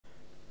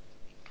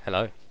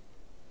Hello,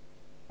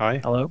 Hi.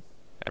 Hello.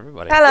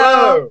 everybody.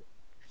 Hello.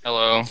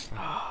 Hello.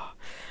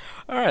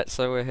 Alright,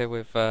 so we're here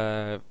with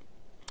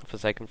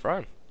Forsaken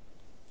Throne.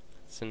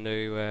 It's a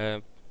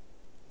new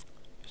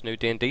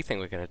D&D thing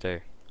we're gonna do.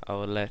 I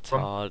will let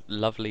our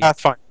lovely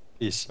Pathfinder,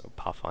 please.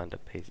 Pathfinder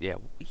piece. Yeah,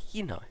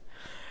 you know.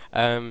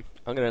 I'm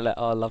gonna let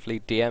our lovely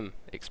DM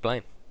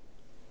explain.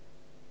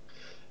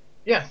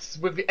 Yes,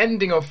 with the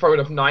ending of Throne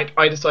of Night,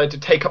 I decided to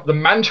take up the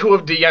mantle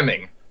of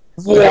DMing.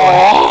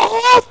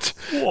 What?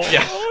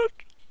 Yes.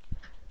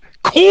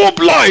 Core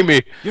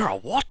blimey! You're a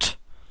what?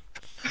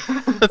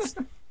 This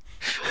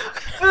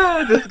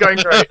is going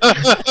great.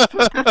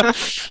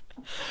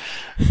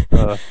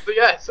 So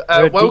yes,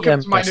 You're welcome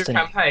DM to my Destiny.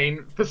 new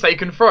campaign,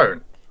 Forsaken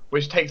Throne,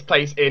 which takes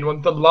place in one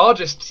of the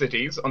largest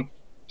cities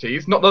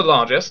not the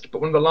largest, but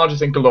one of the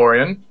largest in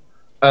Galorian,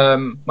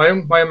 my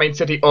own main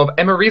city of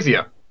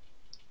Emerisia,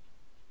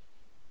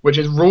 which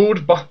is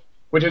ruled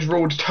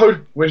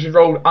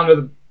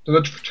under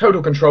the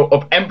total control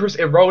of Empress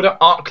Iroda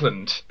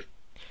Arkland.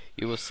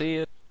 You will see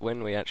it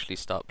when we actually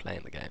start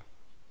playing the game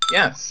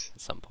Yes,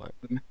 at some point.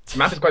 the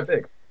map is quite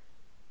big.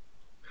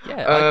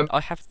 Yeah,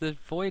 I have the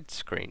void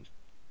screen.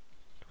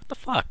 What the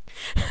fuck?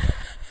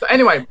 So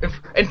anyway,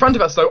 in front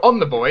of us, so on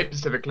the void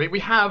specifically, we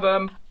have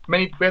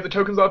we have the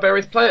tokens of our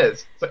various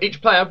players. So each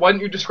player, why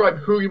don't you describe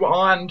who you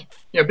are and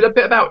a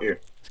bit about you?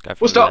 Let's go from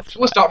We'll the start. left.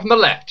 We'll start from the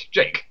left.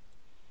 Jake.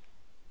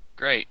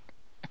 Great.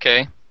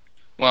 Okay.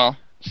 Well,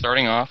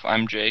 starting off,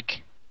 I'm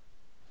Jake,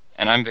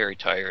 and I'm very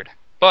tired.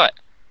 But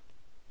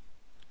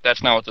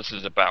that's not what this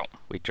is about.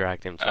 We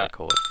dragged him to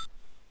record.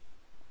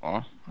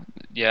 Well,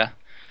 yeah.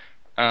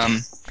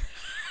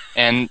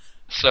 And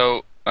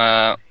so,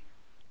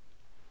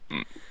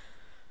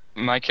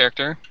 my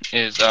character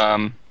is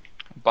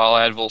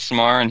Bollard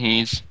Vulsamar, and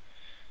he's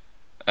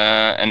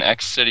an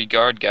ex-city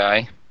guard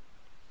guy.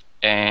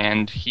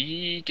 And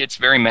he gets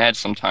very mad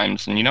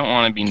sometimes, and you don't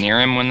want to be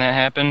near him when that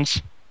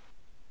happens.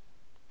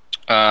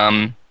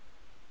 But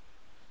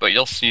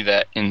you'll see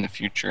that in the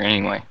future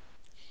anyway.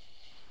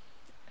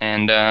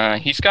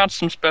 And he's got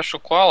some special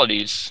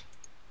qualities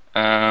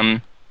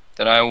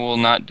that I will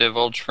not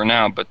divulge for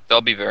now, but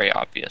they'll be very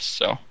obvious.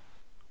 So,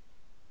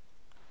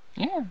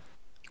 yeah,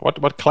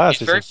 What class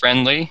he's is very he?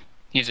 friendly.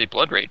 He's a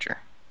Bloodrager,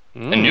 a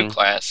new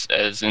class,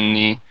 as in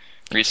the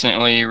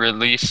recently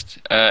released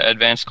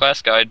advanced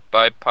class guide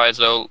by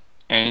Paizo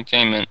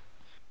Entertainment.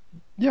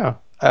 Yeah.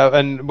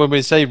 And when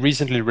we say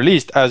recently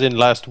released, as in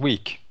last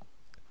week.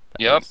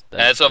 Yep,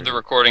 That's as of the true.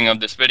 recording of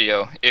this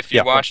video. If you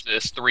Yeah. watch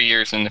this 3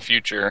 years in the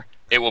future,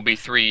 it will be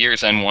 3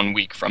 years and 1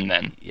 week from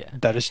then. Yeah.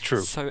 That is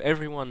true. So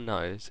everyone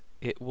knows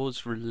it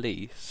was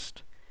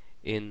released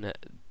in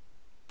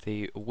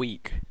the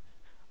week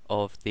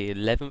of the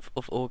 11th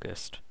of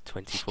August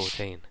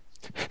 2014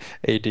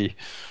 AD.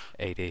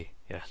 AD.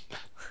 Yeah.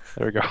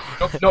 There we go.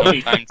 Not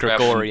me. Time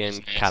travel Gregorian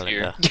business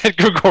calendar. here.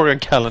 Gregorian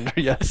calendar,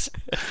 yes.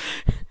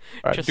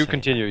 Alright, Just do saying.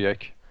 continue,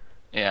 Jake.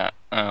 Yeah,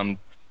 I'm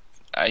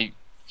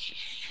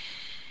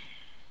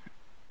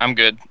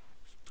good.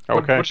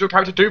 Okay. What does your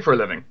character do for a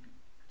living?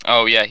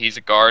 Oh yeah, he's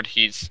a guard.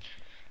 He's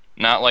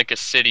not like a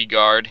city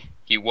guard.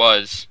 He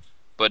was,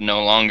 but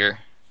no longer.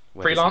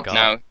 Where does he Freelance?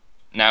 go?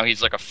 Now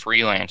he's like a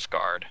freelance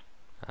guard.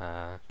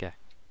 Okay.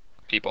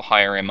 People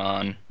hire him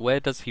on. Where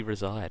does he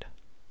reside?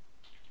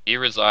 He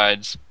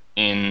resides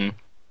in,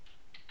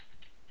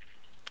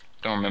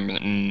 don't remember,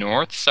 the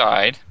north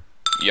side.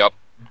 Yup.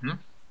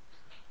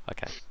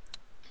 Okay.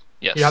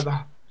 Yes. You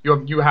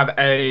have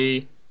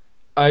a.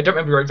 I don't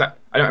remember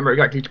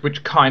exactly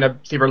which kind of,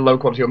 it's either a low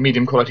quality or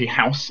medium quality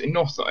house in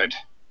Northside.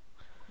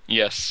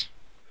 Yes.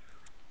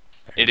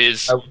 It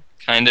is Oh.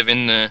 kind of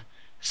in the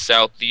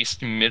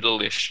southeast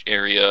middle-ish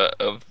area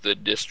of the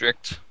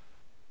district.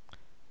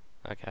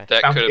 Okay.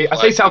 That South- could I apply say to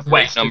a great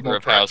southwest is number more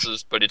of correct.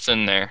 houses, but it's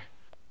in there.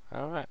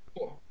 Alright.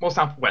 More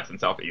southwest and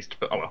southeast,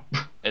 but oh well.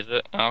 Is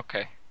it?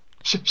 Okay. I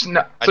So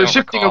don't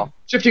recall.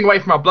 shifting away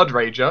from our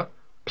Bloodrager,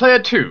 player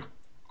 2.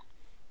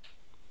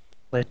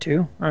 Player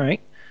 2. Alright.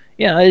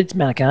 Yeah, it's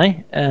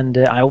Manaki, and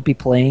I will be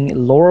playing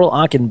Lorral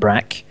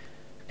Arkenbrak,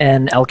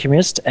 an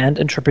alchemist and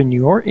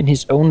entrepreneur in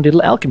his own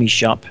little alchemy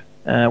shop,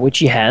 which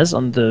he has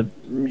on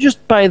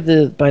just by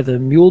the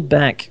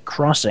Muleback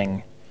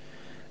crossing.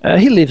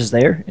 He lives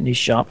there in his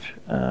shop,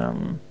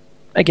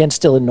 again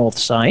still in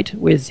Northside,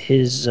 with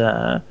his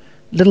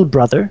little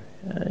brother,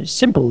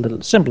 simple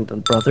little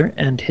brother,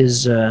 and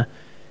his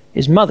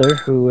mother,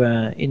 who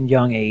in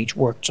young age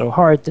worked so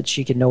hard that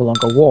she can no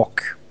longer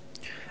walk.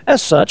 As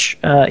such,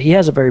 he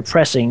has a very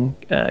pressing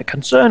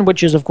concern,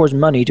 which is, of course,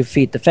 money to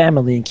feed the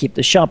family and keep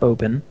the shop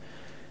open,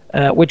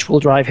 which will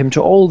drive him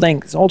to all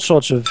lengths, all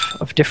sorts of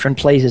different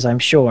places, I'm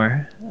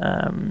sure.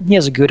 He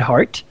has a good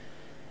heart,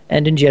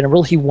 and in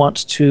general, he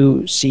wants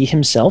to see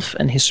himself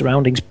and his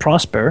surroundings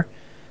prosper.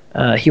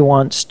 He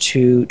wants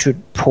to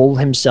pull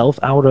himself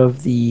out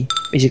of the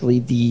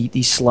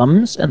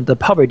slums and the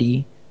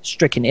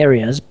poverty-stricken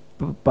areas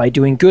by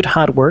doing good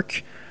hard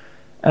work,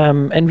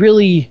 and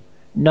really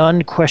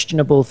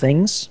non-questionable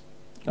things.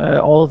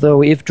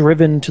 Although, if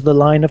driven to the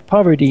line of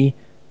poverty,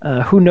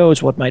 who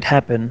knows what might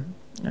happen.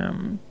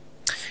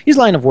 his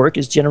line of work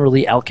is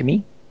generally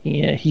alchemy.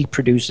 He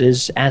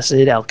produces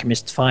acid,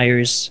 alchemist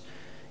fires,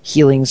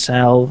 healing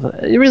salve,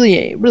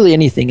 really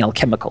anything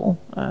alchemical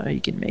he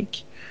can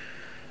make.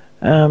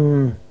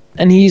 And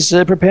he's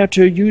prepared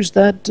to use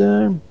that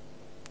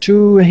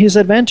to his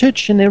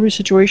advantage in every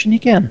situation he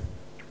can.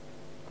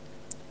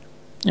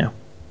 Yeah.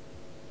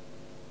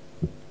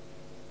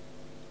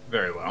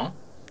 Very well.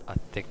 I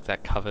think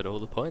that covered all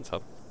the points.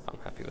 I'm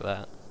happy with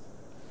that.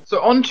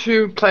 So on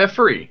to player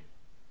 3.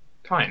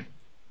 Tine.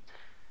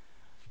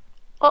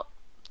 Well,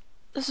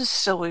 this is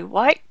Zoe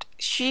White.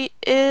 She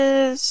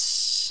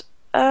is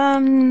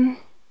the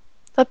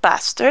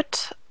bastard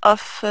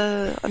of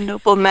a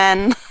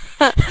nobleman.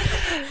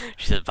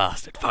 She's a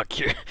bastard. Fuck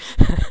you.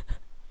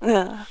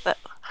 Yeah, that.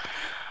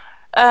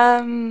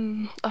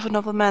 Of a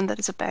nobleman that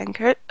is a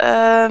banker.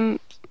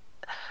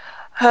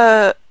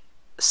 Her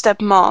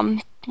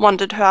stepmom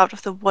wanted her out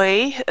of the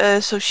way,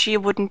 so she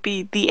wouldn't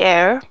be the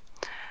heir.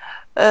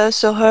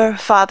 So her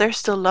father,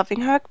 still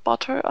loving her,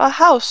 bought her a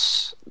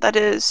house that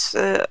is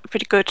a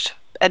pretty good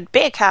and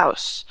big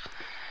house.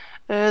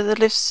 That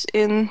lives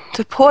in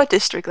the poor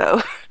district,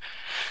 though.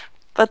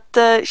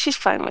 But she's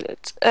fine with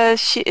it.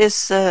 She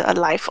is a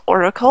life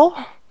oracle.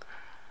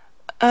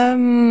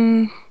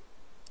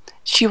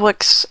 She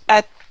works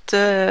at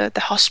the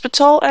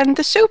hospital and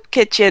the soup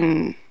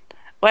kitchen.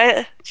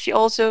 Well, she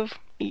also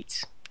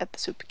eats at the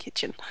soup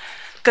kitchen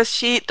because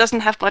she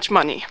doesn't have much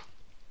money.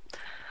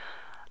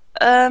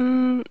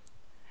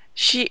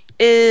 She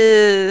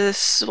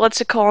is,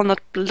 what's it called?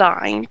 Not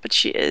blind, but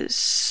she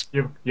is.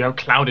 You have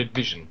clouded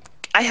vision.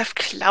 I have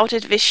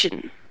clouded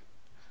vision.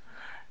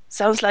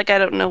 Sounds like I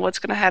don't know what's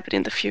gonna happen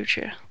in the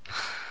future.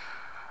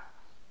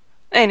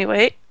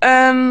 Anyway,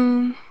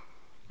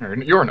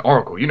 You're an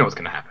oracle. You know what's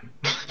going to happen.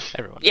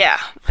 Everyone. yeah,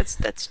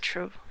 that's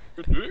true.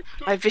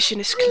 My vision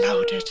is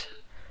clouded.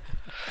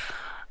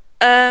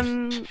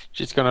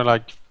 She's gonna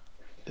like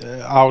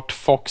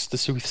outfox the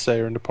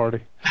soothsayer in the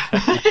party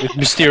with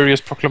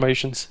mysterious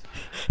proclamations.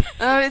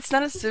 No, it's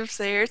not a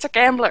soothsayer. It's a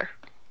gambler.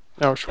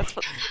 Oh, sure.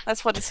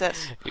 That's what it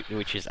says.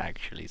 Which is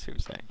actually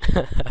soothsaying.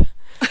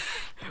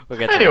 We'll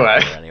get to Anyway.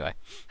 that later anyway.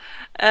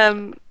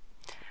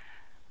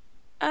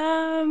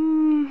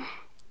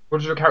 What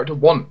does your character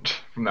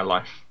want from their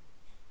life?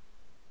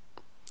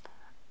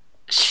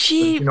 Does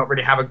She she not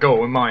really have a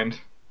goal in mind?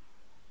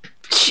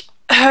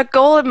 her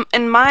goal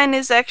in mind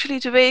is actually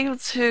to be able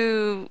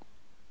to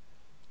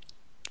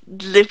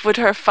live with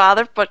her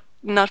father, but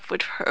not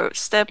with her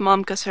stepmom,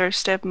 because her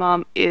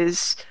stepmom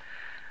is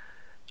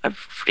a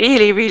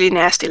really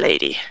nasty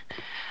lady.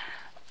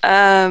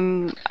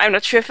 I'm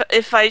not sure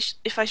if I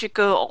should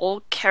go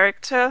all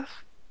character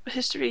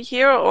history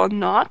here or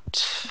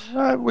not.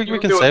 We You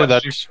can do say as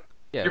that. you-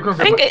 Yeah, You we-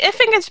 can I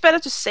think it's better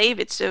to save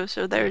it so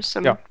there's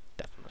some Yeah.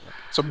 definitely.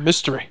 Some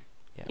mystery.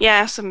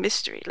 some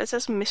mystery. Let's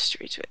have some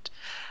mystery to it.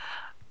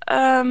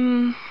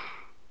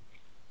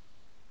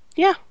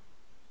 Yeah,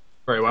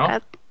 Very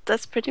well.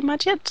 that's pretty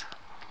much it.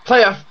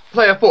 Player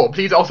 4,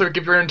 please also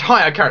give your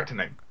entire character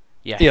name.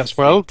 Yes,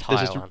 well, the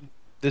entire one.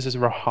 this is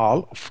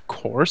Rahal, of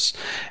course,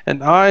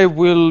 and I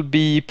will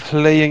be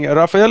playing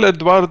Raphael,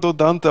 Eduardo,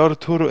 Dante,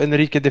 Arturo,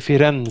 Enrique de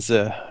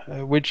Firenze,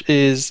 which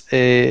is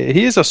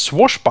he is a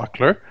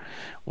swashbuckler,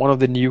 one of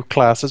the new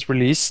classes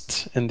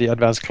released in the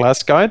advanced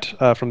class guide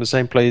from the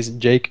same place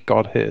Jake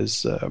got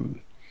his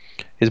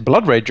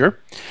Bloodrager.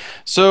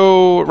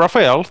 So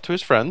Raphael, to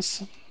his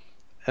friends,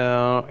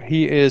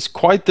 he is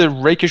quite the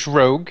rakish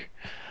rogue.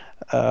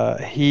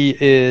 He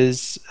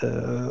is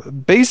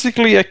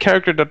basically a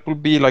character that will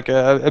be like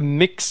a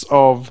mix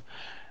of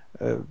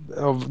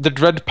the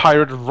Dread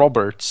Pirate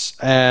Roberts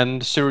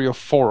and Syrio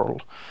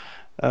Forel.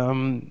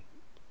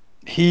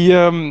 He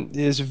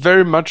is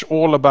very much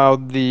all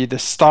about the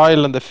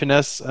style and the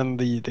finesse and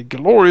the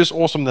glorious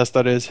awesomeness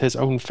that is his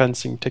own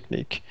fencing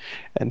technique,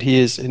 and he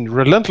is in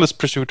relentless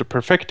pursuit of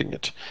perfecting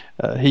it.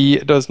 He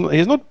is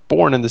not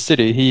born in the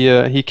city.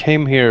 He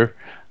came here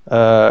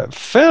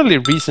fairly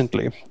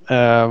recently.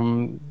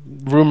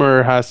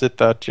 Rumor has it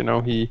that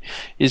he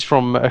is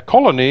from a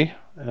colony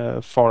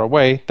far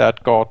away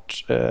that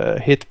got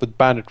hit with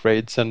bandit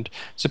raids, and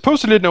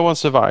supposedly no one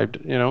survived.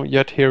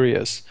 Yet here he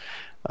is.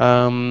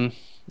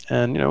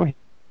 And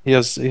he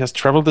has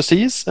traveled the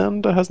seas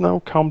and has now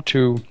come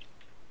to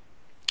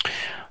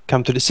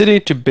the city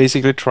to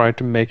basically try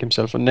to make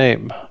himself a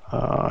name.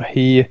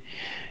 He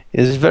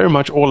is very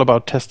much all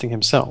about testing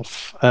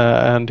himself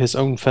and his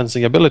own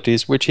fencing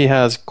abilities, which he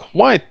has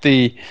quite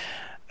he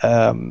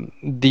is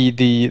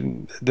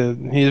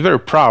very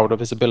proud of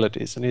his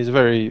abilities, and he's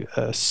very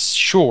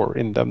sure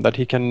in them that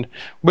he can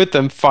with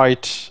them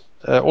fight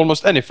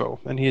almost any foe,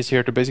 and he is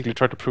here to basically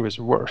try to prove his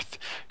worth.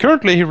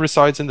 Currently he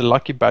resides in the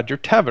Lucky Badger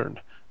Tavern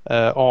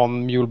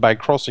on Mulebag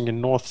Crossing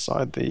in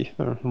Northside, the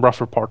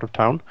rougher part of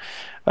town.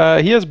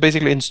 He has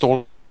basically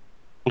installed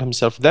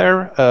himself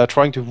there,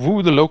 trying to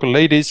woo the local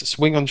ladies,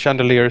 swing on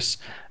chandeliers,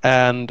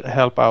 and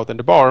help out in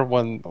the bar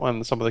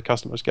when some of the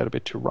customers get a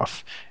bit too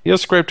rough. He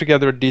has scraped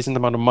together a decent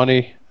amount of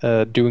money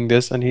doing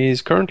this, and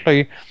he's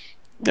currently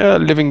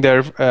living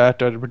there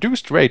at a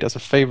reduced rate as a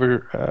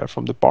favor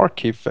from the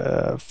barkeep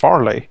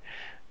Farley,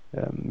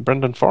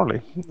 Brendan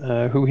Farley,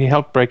 who he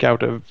helped break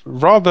out a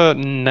rather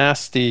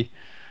nasty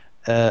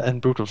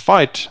and brutal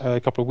fight a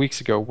couple of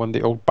weeks ago when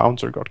the old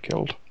bouncer got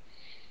killed.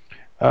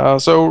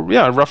 So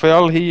yeah,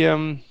 Raphael,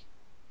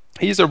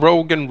 he's a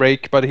rogue and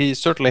rake, but he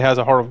certainly has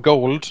a heart of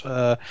gold.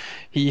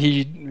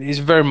 He's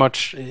very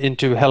much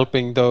into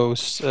helping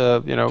those,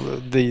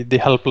 the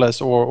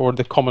helpless or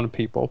the common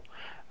people.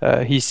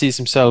 He sees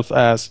himself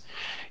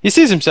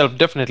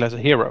definitely as a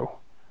hero,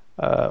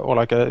 or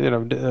like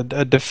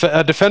a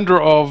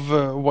defender of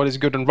what is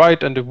good and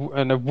right, and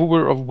a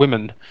wooer of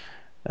women.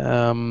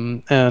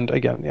 And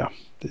again, yeah,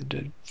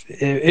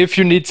 if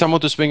you need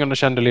someone to swing on a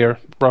chandelier,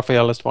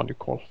 Raphael is the one you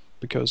call,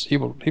 because he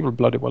will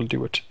bloody well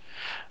do it.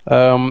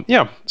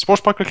 Yeah,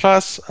 Swashbuckler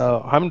class.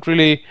 I haven't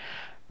really.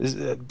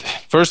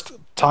 First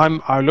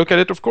time I look at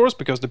it, of course,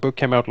 because the book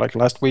came out like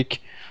last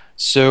week.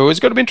 So it's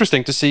going to be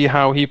interesting to see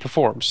how he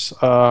performs.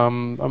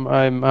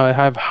 I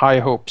have high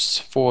hopes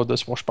for the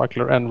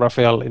Swashbuckler and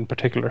Raphael in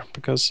particular,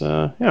 because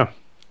yeah,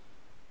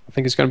 I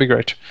think it's going to be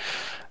great.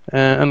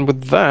 And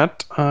with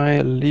that,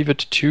 I leave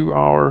it to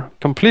our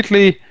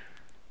complete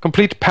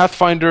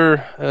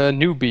Pathfinder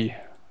newbie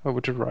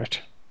over to the right.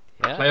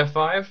 Yeah. Player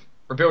 5,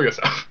 reveal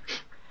yourself.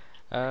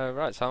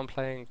 Right, so I'm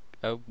playing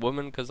a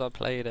woman because I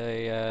played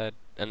an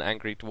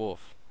angry dwarf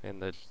in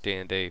the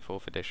D&D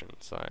 4th edition,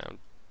 so I'm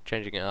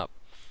changing it up.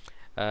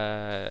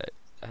 Her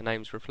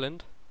name's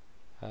Rithralinde,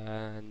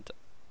 and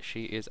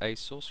she is a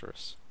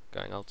sorceress,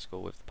 going old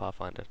school with the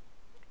Pathfinder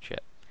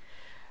shit.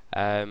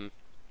 And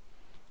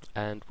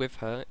with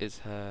her is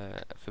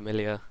her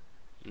familiar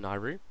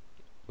Nairu,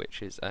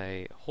 which is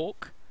a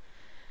hawk,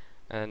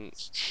 and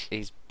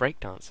he's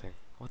breakdancing.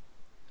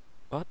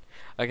 What?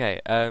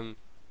 Okay,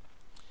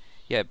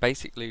 yeah,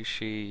 basically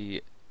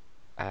she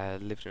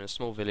lived in a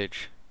small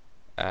village.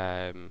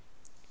 Bad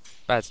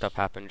stuff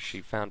happened,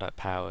 she found out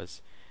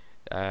powers.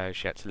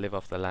 She had to live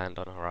off the land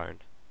on her own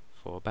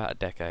for about a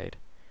decade,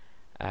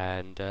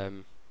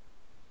 and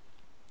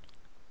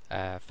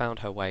found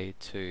her way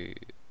to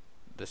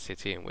the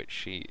city in which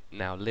she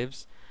now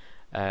lives.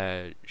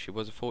 She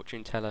was a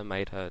fortune teller,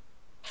 made her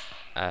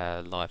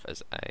life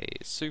as a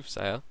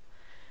soothsayer,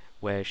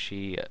 where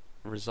she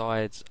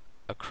resides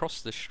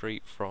across the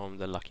street from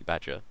the Lucky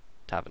Badger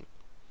Tavern.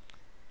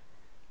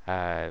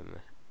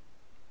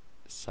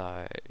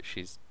 So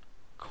she's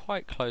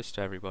quite close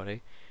to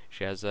everybody.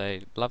 She has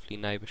a lovely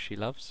neighbour she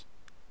loves,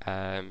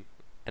 and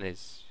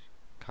is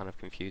kind of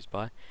confused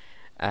by,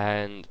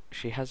 and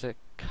she has a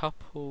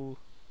couple,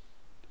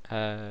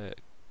 could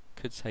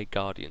say,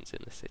 guardians in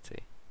the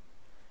city.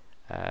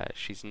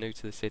 She's new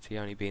to the city,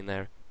 only been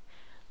there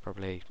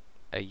probably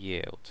a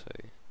year or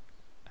two,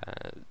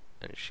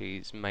 and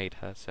she's made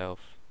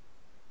herself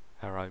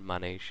her own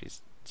money.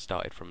 She's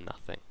started from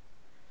nothing.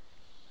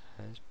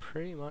 That's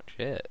pretty much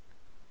it.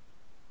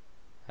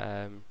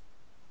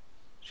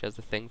 She has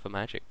a thing for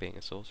magic, being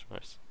a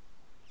sorceress.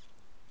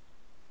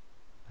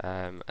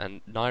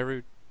 And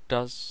Nairu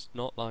does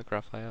not like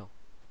Raphael.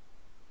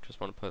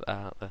 Just want to put that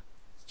out there.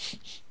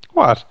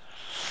 What?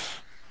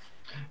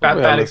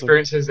 Bad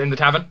experiences in the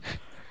tavern?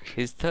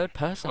 His third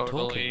person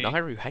Totally. talking.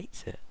 Nairu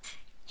hates it.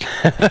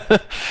 I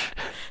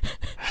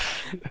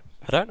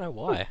don't know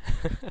why.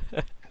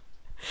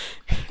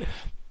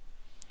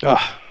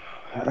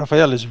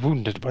 Raphael is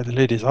wounded by the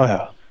lady's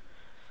ire.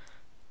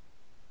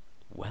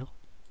 Well.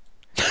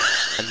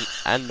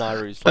 And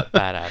Nairu's like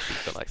badass.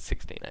 He's got like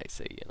 16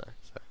 AC, you know.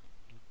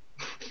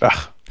 So.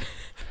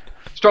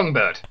 Strong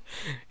bird.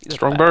 He's a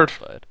Strong badass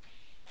bird.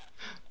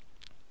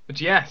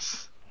 But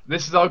yes,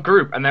 this is our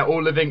group, and they're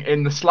all living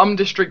in the slum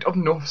district of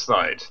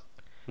Northside.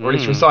 Or at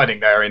least residing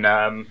there in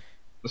the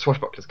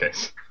Swashbuckler's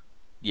case.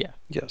 Yeah.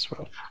 Yes,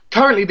 well.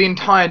 Currently, the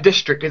entire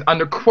district is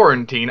under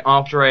quarantine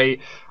after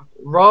a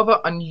rather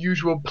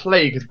unusual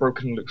plague has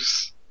broken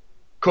loose,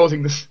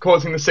 causing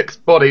the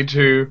sixth body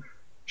to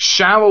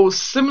shower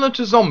similar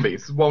to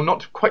zombies while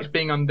not quite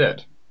being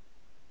undead.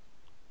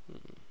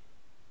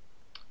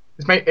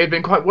 It's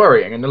been quite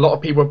worrying, and a lot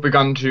of people have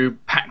begun to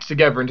pack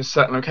together into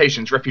certain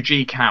locations,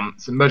 refugee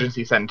camps,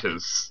 emergency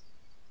centres.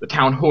 The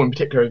town hall in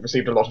particular has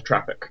received a lot of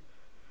traffic.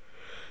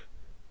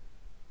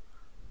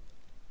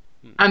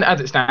 And as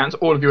it stands,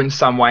 all of you in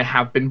some way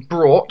have been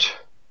brought.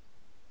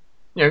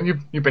 You know,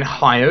 you've been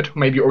hired,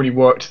 maybe you already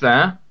worked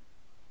there.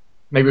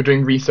 Maybe you're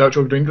doing research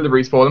or doing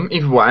deliveries for them.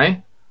 Either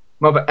way,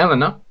 Mother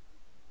Eleanor,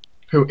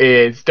 who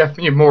is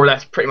definitely more or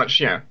less pretty much,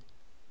 you know,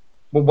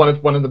 one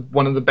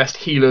of the best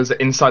healers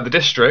inside the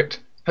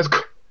district, has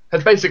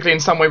basically in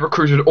some way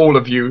recruited all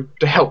of you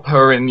to help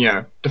her in, you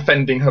know,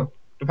 defending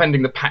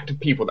the pact of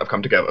people that have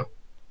come together.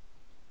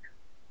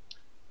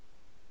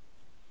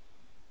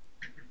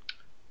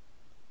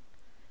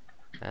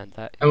 And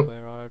that is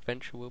where our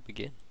adventure will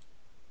begin.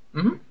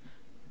 Mm-hmm.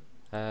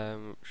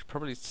 Should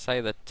probably say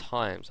the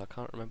times. I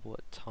can't remember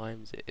what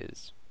times it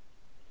is.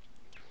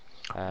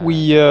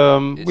 We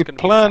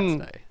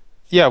plan.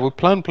 Yeah, we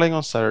plan playing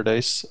on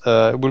Saturdays.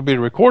 It will be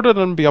recorded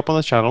and be up on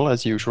the channel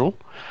as usual.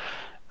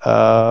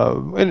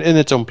 in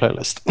its own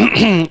playlist.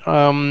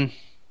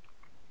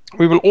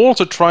 We will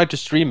also try to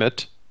stream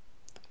it.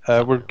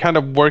 We're kind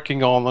of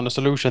working on a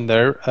solution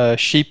there.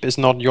 Sheep is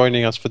not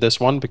joining us for this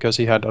one because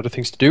he had other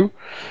things to do.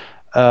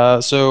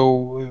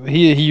 So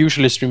he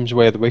usually streams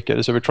Way of the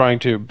Wicked, so we're trying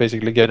to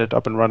basically get it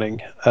up and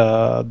running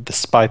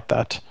despite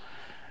that.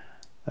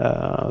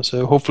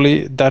 So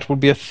hopefully that will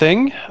be a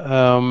thing.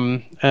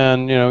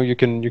 And you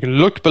can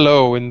look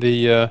below in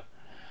the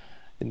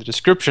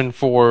description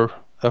for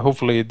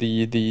hopefully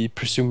the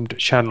presumed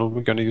channel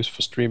we're going to use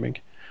for streaming.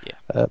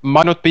 Yeah.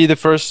 Might not be the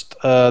first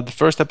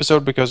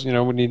episode because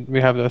we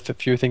have a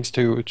few things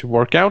to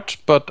work out,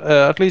 but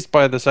at least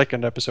by the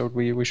second episode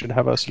we should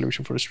have a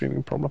solution for the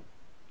streaming problem.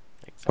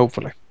 Exactly.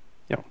 Hopefully,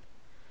 yeah.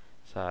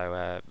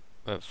 So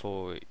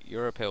for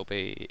Europe it'll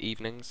be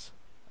evenings.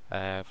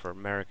 For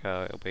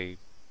America it'll be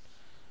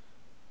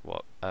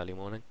what, early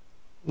morning?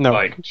 No,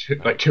 Like 2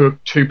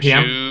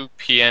 p.m. 2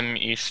 p.m.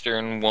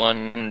 Eastern,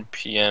 1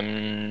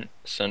 p.m.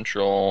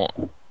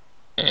 Central,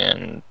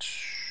 and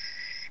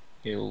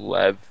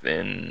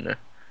 11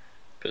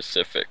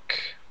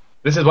 Pacific.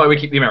 This is why we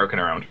keep the American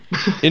around.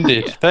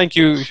 Indeed. Thank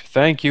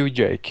you,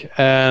 Jake.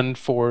 And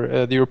for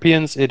the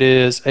Europeans, it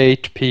is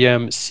 8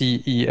 p.m.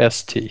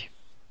 CEST.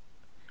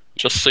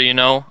 Just so you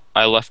know,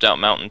 I left out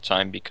Mountain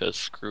Time because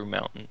screw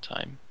Mountain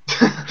Time.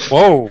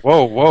 Whoa!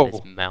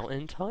 It's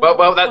mountain time?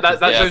 Well, that's Yeah,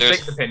 just there's-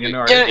 Jake's opinion,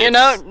 alright.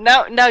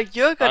 Now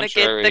you're gonna get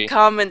the Contrary.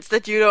 comments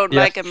that you don't Yeah.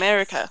 like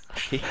America.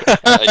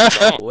 I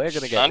don't. We're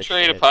gonna get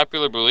Contrary to the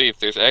popular belief,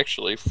 there's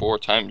actually 4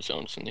 time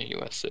zones in the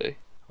USA.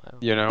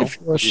 You know, If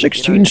you're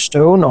 16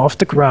 stone off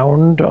the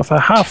ground of a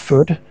half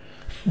foot,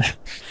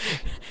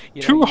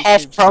 two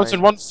half crowns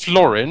and 1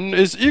 florin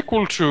is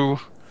equal to.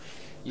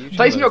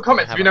 Place in your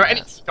comments if you know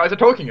any you guys are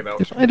talking about.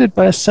 divided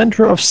by a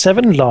center of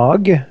 7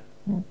 log,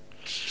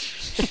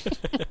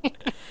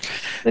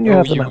 then you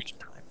have the mountain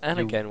time. And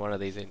again, one of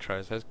these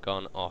intros has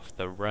gone off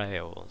the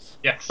rails.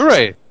 Yes.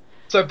 Hooray!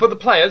 So for the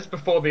players,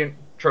 before the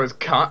intro is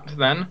cut,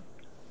 then,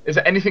 is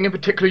there anything in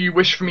particular you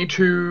wish for me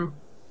to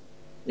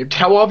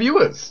tell our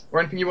viewers, or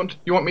anything you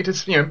want me to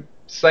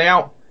say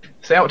out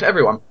to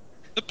everyone?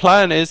 The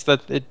plan is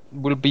that it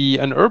will be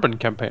an urban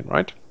campaign,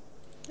 right?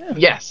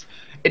 Yes,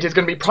 it is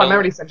going to be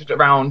primarily centered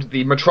around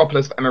the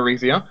metropolis of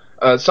Emerisia.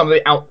 Some of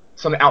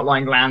the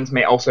outlying lands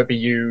may also be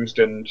used,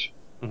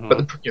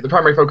 but the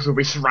primary focus will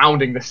be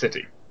surrounding the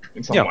city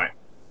in some way.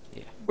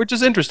 Which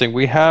is interesting.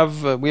 We've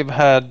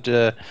had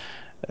a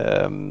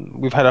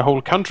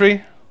whole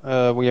country.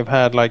 We have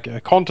had like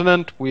a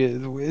continent.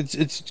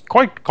 It's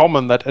quite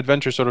common that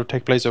adventures sort of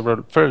take place over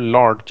a very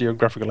large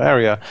geographical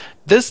area.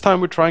 This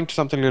time we're trying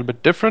something a little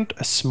bit different,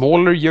 a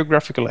smaller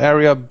geographical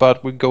area,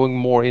 but we're going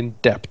more in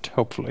depth,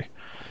 hopefully.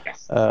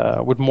 Yes.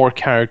 With more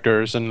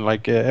characters and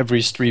like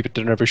every street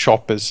and every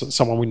shop is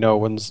someone we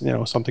know and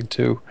something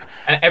to.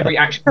 And every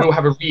action will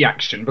have a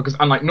reaction, because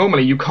unlike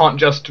normally, you can't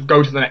just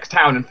go to the next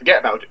town and forget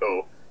about it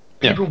all.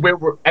 People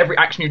will. Every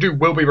action you do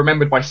will be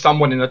remembered by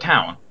someone in the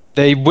town.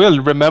 They will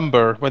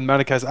remember when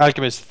Manaka's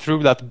alchemist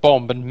threw that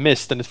bomb and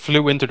missed and it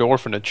flew into the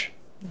orphanage.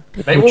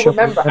 They will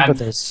remember, and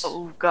this.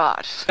 Oh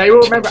God. they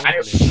will remember, and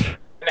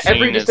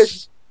every Tine is-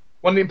 decision.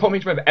 One of the important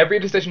things to remember: every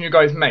decision you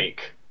guys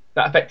make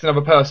that affects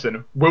another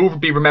person will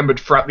be remembered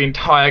throughout the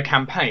entire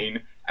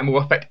campaign, and will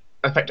affect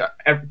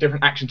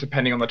different actions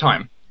depending on the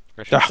time.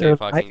 I should see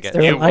if I can get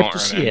They're You alive won't to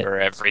see it. remember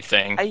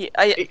everything.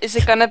 Is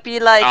it gonna be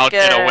like I'll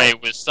get away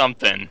with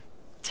something.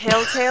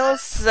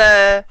 Telltale's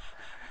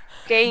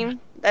game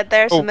that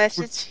there's a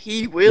message?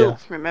 He will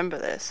remember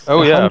this.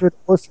 Oh yeah. 100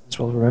 orphans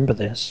will remember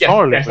this. Yes,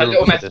 Charlie yes, that will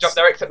little remember message this. up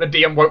there, except the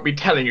DM won't be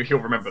telling you he'll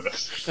remember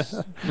this.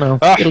 No,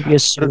 Ah. it'll be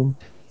assumed.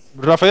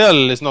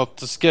 Raphael is not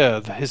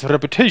scared. His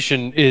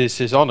reputation is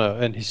his honor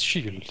and his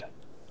shield.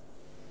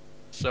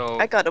 So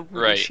I got a wooden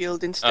right.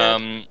 shield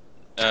instead.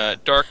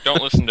 Dark,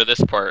 don't listen to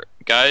this part.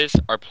 Guys,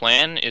 our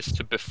plan is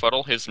to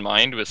befuddle his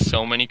mind with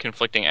so many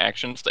conflicting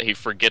actions that he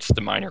forgets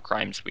the minor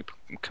crimes we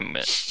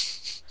commit.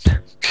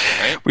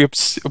 Right? We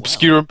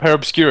obscure and pair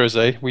obscurus,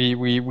 eh? We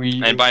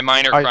And by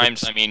minor hide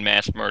crimes, it. I mean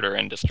mass murder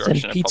and Send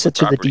destruction of pizza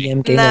public to the property.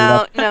 DM game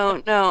a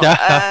No,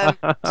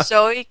 lot. no.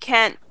 Zoe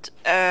can't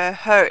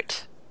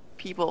hurt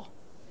people.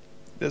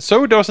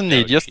 So doesn't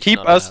need. Just she's keep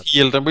not us allowed.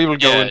 healed and we will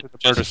go Yeah, into the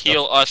murder just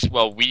heal us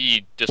while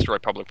we destroy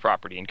public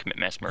property and commit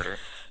mass murder.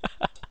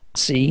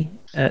 See,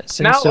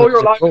 since Now there all your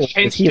was a life goal has with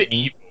changed to healing,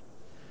 evil.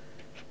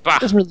 Bah! it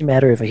doesn't really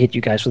matter if I hit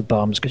you guys with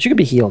bombs, because you can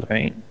be healed,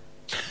 right?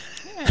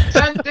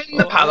 Send in the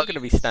Well, I'm paladin. going to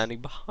be standing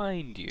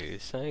behind you,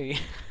 so...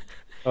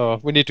 Oh,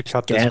 we need to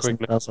cut this Gas and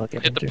quickly. spells I'll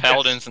get Hit the into.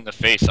 paladins in the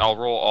face. I'll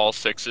roll all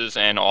 6s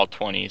and all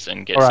 20s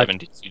and get Alright.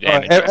 72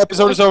 Alright, damage.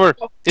 episode is over.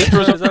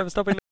 Intro is over. Stopping